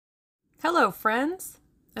Hello, friends,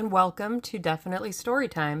 and welcome to Definitely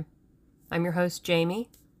Storytime. I'm your host,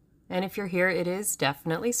 Jamie, and if you're here, it is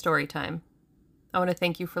definitely storytime. I want to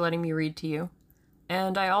thank you for letting me read to you,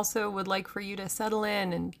 and I also would like for you to settle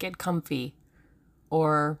in and get comfy,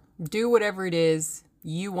 or do whatever it is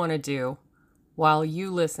you want to do while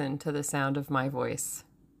you listen to the sound of my voice.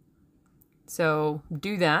 So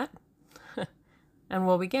do that, and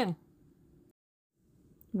we'll begin.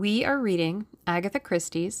 We are reading Agatha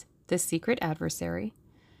Christie's The Secret Adversary.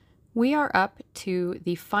 We are up to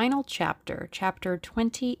the final chapter, chapter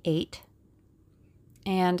 28,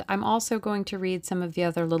 and I'm also going to read some of the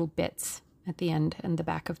other little bits at the end and the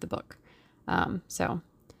back of the book. So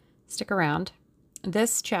stick around.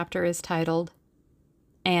 This chapter is titled,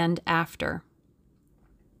 And After.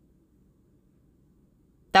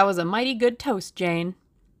 "That was a mighty good toast, Jane,"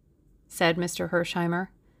 said Mr. Hersheimer,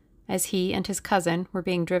 as he and his cousin were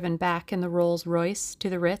being driven back in the Rolls-Royce to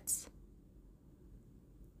the Ritz.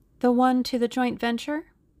 "The one to the joint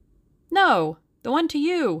venture?" "No, the one to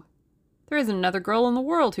you. There isn't another girl in the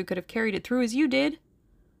world who could have carried it through as you did.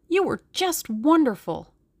 You were just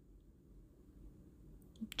wonderful."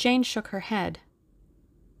 Jane shook her head.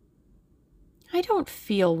 "I don't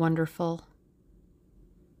feel wonderful.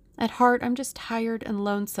 At heart, I'm just tired and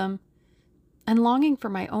lonesome and longing for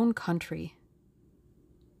my own country."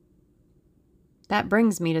 "That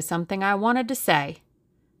brings me to something I wanted to say.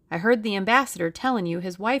 I heard the ambassador telling you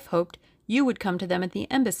his wife hoped you would come to them at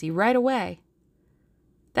the embassy right away.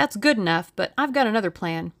 That's good enough, but I've got another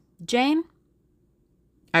plan. Jane,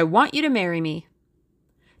 I want you to marry me.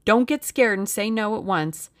 Don't get scared and say no at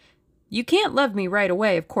once. You can't love me right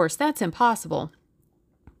away, of course, that's impossible.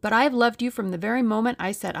 But I've loved you from the very moment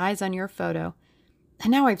I set eyes on your photo.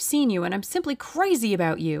 And now I've seen you, and I'm simply crazy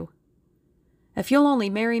about you. If you'll only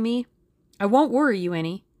marry me, I won't worry you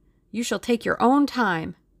any. You shall take your own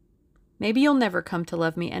time. Maybe you'll never come to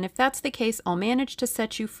love me, and if that's the case, I'll manage to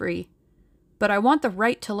set you free. But I want the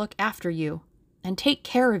right to look after you and take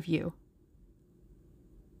care of you."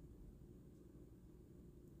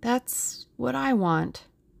 "That's what I want,"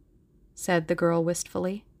 said the girl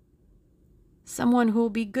wistfully. "Someone who'll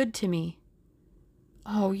be good to me.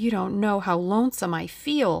 Oh, you don't know how lonesome I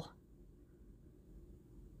feel."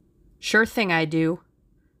 "Sure thing I do.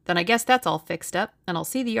 Then I guess that's all fixed up, and I'll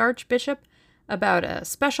see the Archbishop about a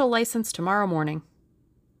special license tomorrow morning."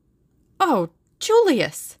 "Oh,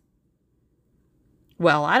 Julius!"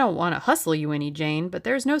 "Well, I don't want to hustle you any, Jane, but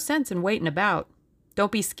there's no sense in waiting about.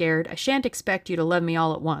 Don't be scared. I shan't expect you to love me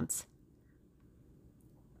all at once."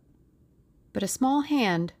 But a small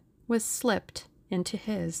hand was slipped into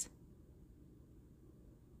his.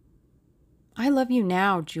 "I love you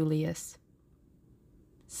now, Julius,"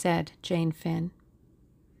 said Jane Finn.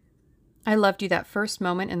 "I loved you that first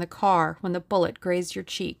moment in the car when the bullet grazed your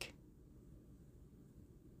cheek."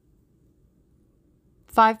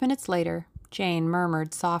 5 minutes later, Jane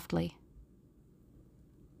murmured softly,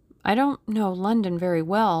 "I don't know London very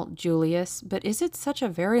well, Julius, but is it such a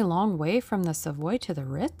very long way from the Savoy to the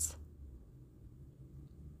Ritz?"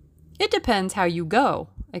 "It depends how you go,"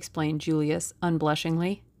 explained Julius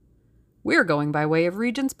unblushingly. "We're going by way of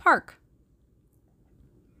Regent's Park."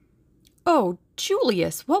 "Oh,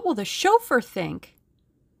 Julius, what will the chauffeur think?"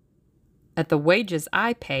 "At the wages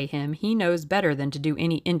I pay him, he knows better than to do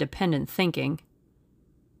any independent thinking.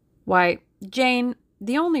 Why, Jane,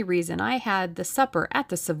 the only reason I had the supper at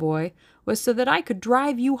the Savoy was so that I could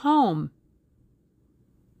drive you home.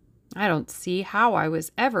 I don't see how I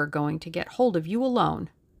was ever going to get hold of you alone.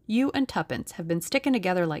 You and Tuppence have been sticking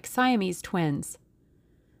together like Siamese twins.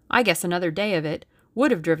 I guess another day of it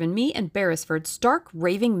would have driven me and Beresford stark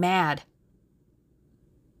raving mad."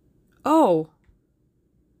 "Oh,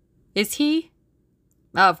 is he?"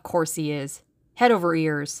 "Of course he is. Head over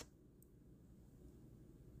ears."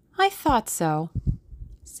 "I thought so,"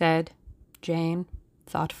 said Jane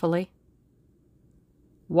thoughtfully.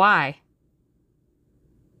 "Why?"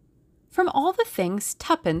 "From all the things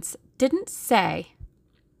Tuppence didn't say."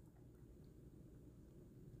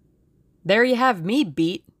 "There you have me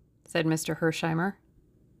beat," said Mr. Hersheimer.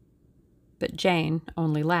 But Jane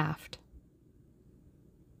only laughed.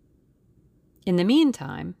 In the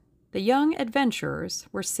meantime, the young adventurers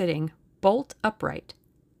were sitting bolt upright,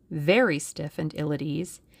 very stiff and ill at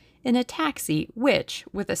ease, in a taxi which,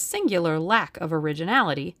 with a singular lack of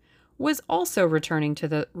originality, was also returning to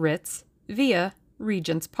the Ritz via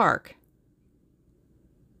Regent's Park.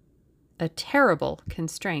 A terrible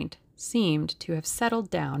constraint seemed to have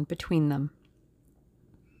settled down between them.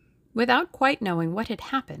 Without quite knowing what had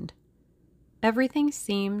happened, everything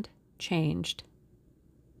seemed changed.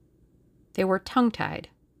 They were tongue-tied,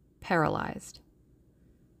 paralyzed.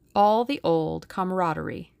 All the old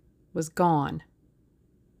camaraderie was gone.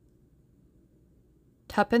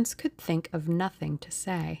 Tuppence could think of nothing to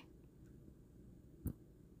say.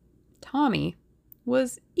 Tommy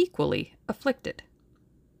was equally afflicted.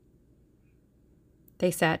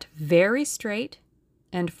 They sat very straight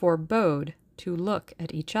and forebode to look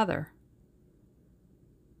at each other.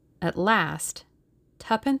 At last,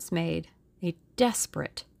 Tuppence made a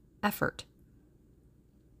desperate effort.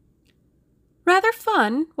 "Rather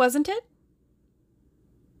fun, wasn't it?"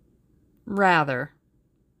 "Rather."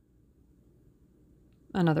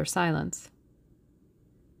 Another silence.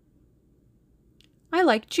 "I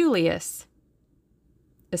like Julius,"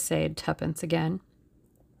 essayed Tuppence again.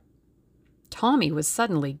 Tommy was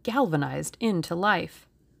suddenly galvanized into life.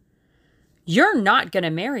 "You're not going to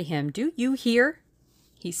marry him, do you hear?"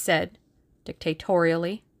 he said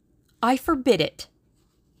dictatorially. "I forbid it."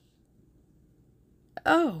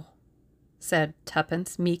 "Oh," said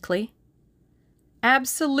Tuppence meekly.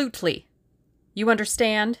 "Absolutely. You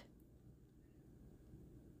understand?"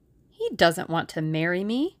 "He doesn't want to marry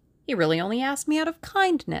me. He really only asked me out of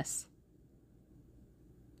kindness."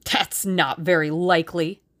 "That's not very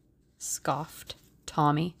likely," scoffed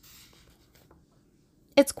Tommy.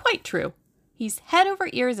 "It's quite true. He's head over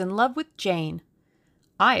ears in love with Jane.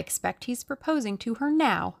 I expect he's proposing to her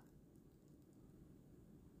now."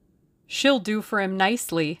 "She'll do for him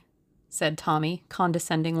nicely," said Tommy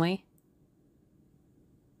condescendingly.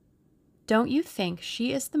 "Don't you think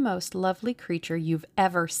she is the most lovely creature you've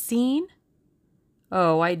ever seen?"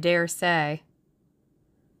 "Oh, I dare say."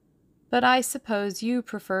 "But I suppose you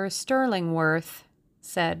prefer Sterlingworth,"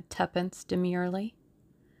 said Tuppence demurely.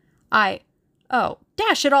 Oh,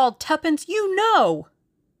 dash it all, Tuppence, you know!"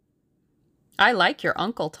 "I like your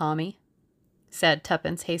uncle, Tommy," said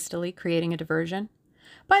Tuppence hastily, creating a diversion.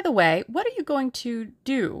 "By the way, what are you going to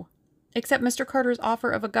do? Accept Mr. Carter's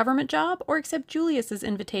offer of a government job, or accept Julius's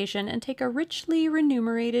invitation and take a richly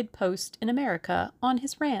remunerated post in America on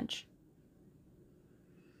his ranch?"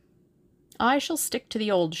 "I shall stick to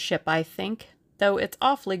the old ship, I think, though it's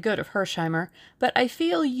awfully good of Hersheimer, but I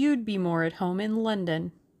feel you'd be more at home in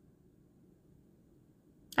London."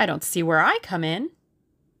 "I don't see where I come in."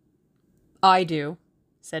 "I do,"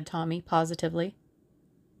 said Tommy positively.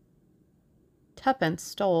 Tuppence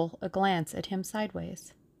stole a glance at him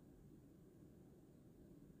sideways.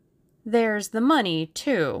 "There's the money,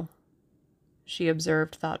 too," she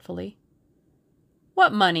observed thoughtfully.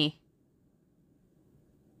 "What money?"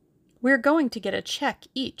 "We're going to get a check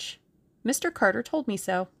each. Mr. Carter told me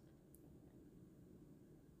so."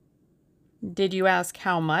 "Did you ask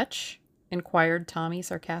how much?" inquired Tommy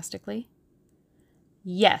sarcastically.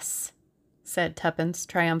 "Yes," said Tuppence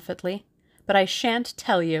triumphantly, "but I shan't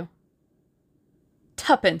tell you."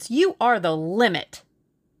 "Tuppence, you are the limit!"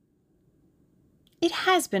 "It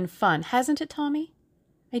has been fun, hasn't it, Tommy?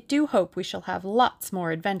 I do hope we shall have lots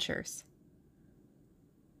more adventures."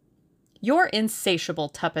 "You're insatiable,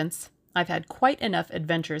 Tuppence. I've had quite enough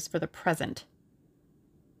adventures for the present."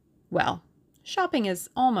 "Well, shopping is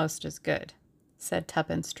almost as good," said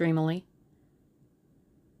Tuppence dreamily.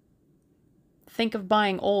 "Think of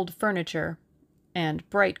buying old furniture, and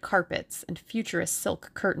bright carpets, and futurist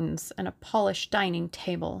silk curtains, and a polished dining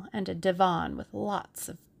table, and a divan with lots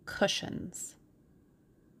of cushions."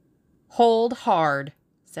 "Hold hard,"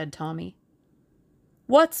 said Tommy.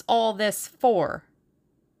 "What's all this for?"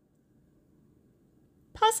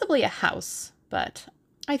 "Possibly a house, but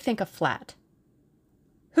I think a flat."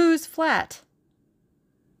 "Whose flat?"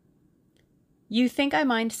 "You think I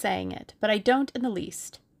mind saying it, but I don't in the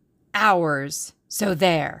least. Ours. So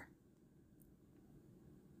there."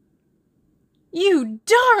 "You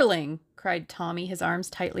darling!" cried Tommy, his arms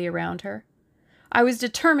tightly around her. "I was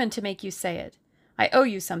determined to make you say it. I owe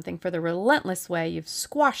you something for the relentless way you've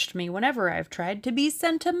squashed me whenever I've tried to be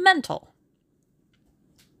sentimental."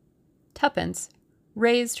 Tuppence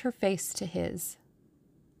raised her face to his.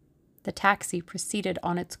 The taxi proceeded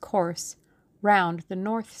on its course round the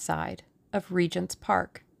north side of Regent's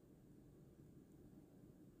Park.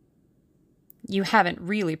 "You haven't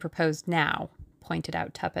really proposed now," pointed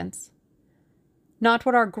out Tuppence. "Not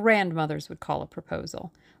what our grandmothers would call a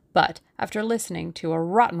proposal, but after listening to a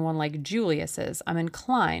rotten one like Julius's, I'm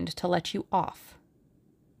inclined to let you off."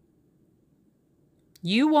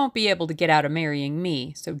 "You won't be able to get out of marrying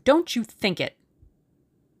me, so don't you think it."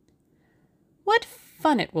 "What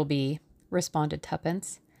fun it will be," responded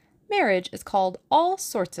Tuppence. "Marriage is called all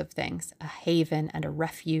sorts of things, a haven and a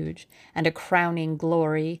refuge, and a crowning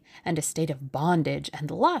glory, and a state of bondage, and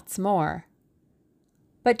lots more.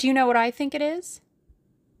 But do you know what I think it is?"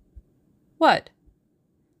 "What?"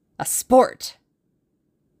 "A sport."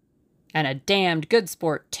 And a damned good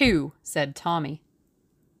sport, too, said Tommy.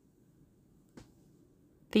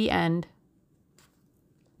 The end.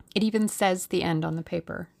 It even says the end on the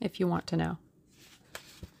paper, if you want to know.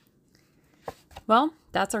 Well,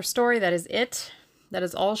 that's our story. That is it. That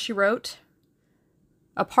is all she wrote,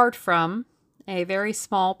 apart from a very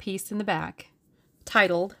small piece in the back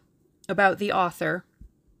titled About the Author.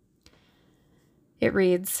 It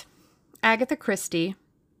reads, Agatha Christie,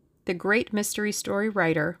 the great mystery story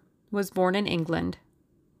writer, was born in England.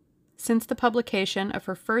 Since the publication of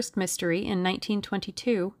her first mystery in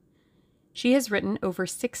 1922, she has written over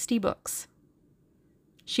 60 books.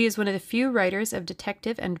 She is one of the few writers of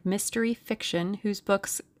detective and mystery fiction whose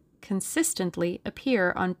books consistently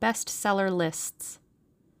appear on bestseller lists.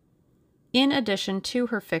 In addition to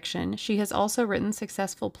her fiction, she has also written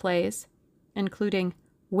successful plays, including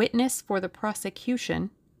Witness for the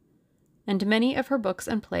Prosecution, and many of her books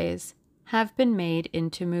and plays have been made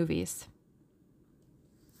into movies.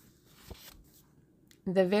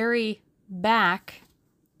 The very back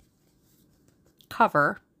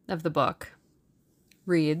cover of the book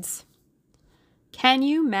reads, Can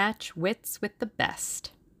you match wits with the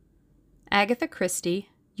best? Agatha Christie,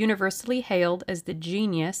 universally hailed as the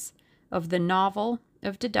genius of the novel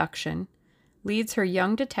of deduction, leads her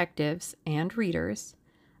young detectives and readers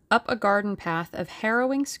up a garden path of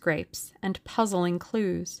harrowing scrapes and puzzling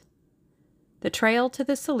clues. The trail to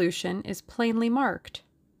the solution is plainly marked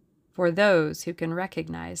for those who can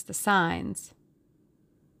recognize the signs.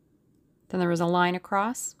 Then there was a line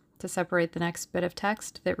across to separate the next bit of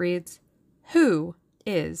text that reads, Who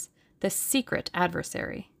is the secret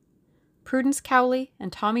adversary? Prudence Cowley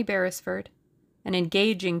and Tommy Beresford, an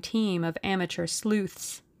engaging team of amateur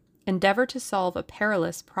sleuths, endeavor to solve a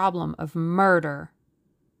perilous problem of murder.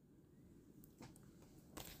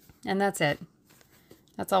 And that's it.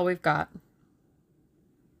 That's all we've got.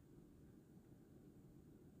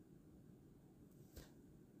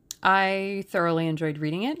 I thoroughly enjoyed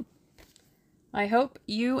reading it. I hope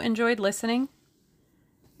you enjoyed listening,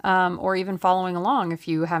 or even following along if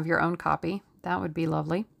you have your own copy. That would be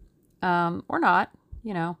lovely. Or not,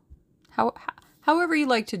 however you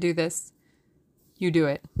like to do this, you do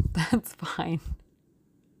it. That's fine.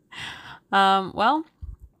 Well,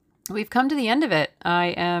 we've come to the end of it. I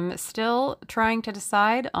am still trying to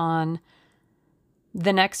decide on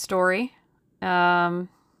the next story. I'm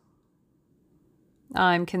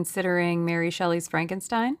considering Mary Shelley's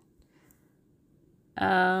Frankenstein.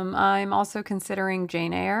 I'm also considering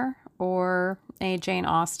Jane Eyre or a Jane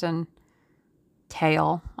Austen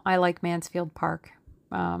tale. I like Mansfield Park.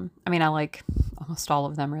 I like almost all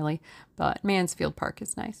of them, really, but Mansfield Park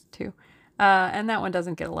is nice, too. And that one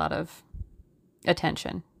doesn't get a lot of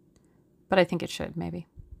attention, but I think it should, maybe.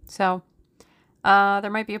 So, there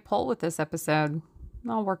might be a poll with this episode.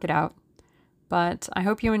 I'll work it out. But I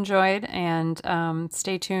hope you enjoyed, and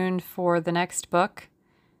stay tuned for the next book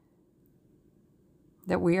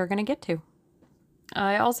that we are going to get to.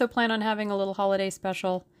 I also plan on having a little holiday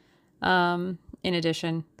special in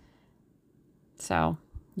addition. So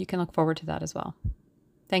you can look forward to that as well.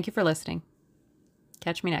 Thank you for listening.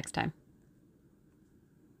 Catch me next time.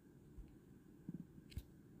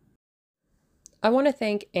 I want to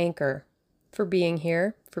thank Anchor for being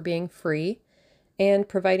here, for being free, and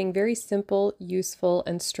providing very simple, useful,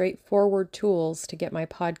 and straightforward tools to get my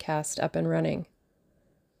podcast up and running.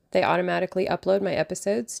 They automatically upload my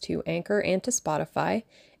episodes to Anchor and to Spotify,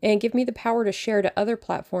 and give me the power to share to other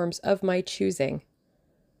platforms of my choosing.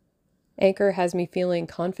 Anchor has me feeling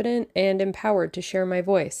confident and empowered to share my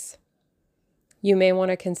voice. You may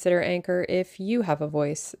want to consider Anchor if you have a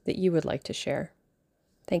voice that you would like to share.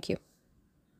 Thank you.